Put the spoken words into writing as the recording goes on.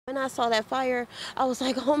When I saw that fire, I was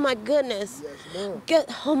like, oh my goodness.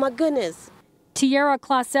 Oh my goodness. Tiara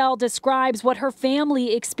Clausell describes what her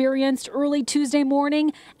family experienced early Tuesday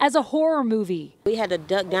morning as a horror movie. We had to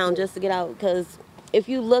duck down just to get out because if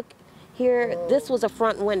you look here, this was a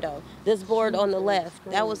front window. This board on the left,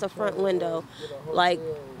 that was a front window. Like,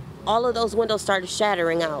 all of those windows started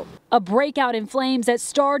shattering out. A breakout in flames that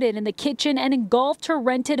started in the kitchen and engulfed her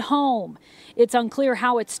rented home. It's unclear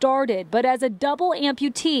how it started, but as a double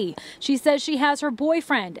amputee, she says she has her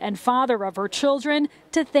boyfriend and father of her children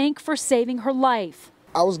to thank for saving her life.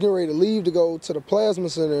 I was getting ready to leave to go to the plasma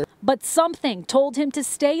center. But something told him to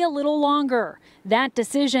stay a little longer. That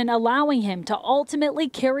decision allowing him to ultimately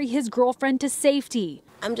carry his girlfriend to safety.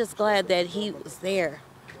 I'm just glad that he was there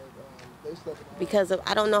because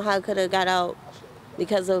I don't know how I could have got out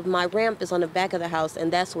because of my ramp is on the back of the house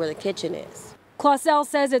and that's where the kitchen is. Clausell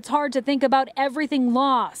says it's hard to think about everything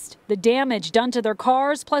lost, the damage done to their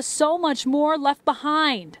cars, plus so much more left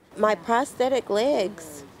behind. My prosthetic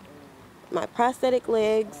legs, my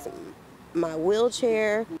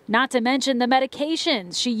wheelchair. Not to mention the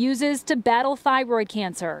medications she uses to battle thyroid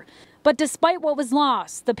cancer. But despite what was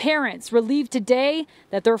lost, the parents relieved today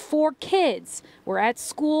that their 4 kids were at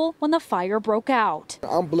school when the fire broke out.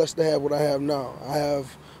 I'm blessed to have what I have now. I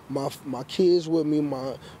have my kids with me,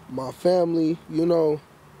 my family, you know,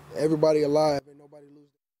 everybody alive. Ain't nobody losing.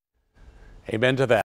 Amen to that.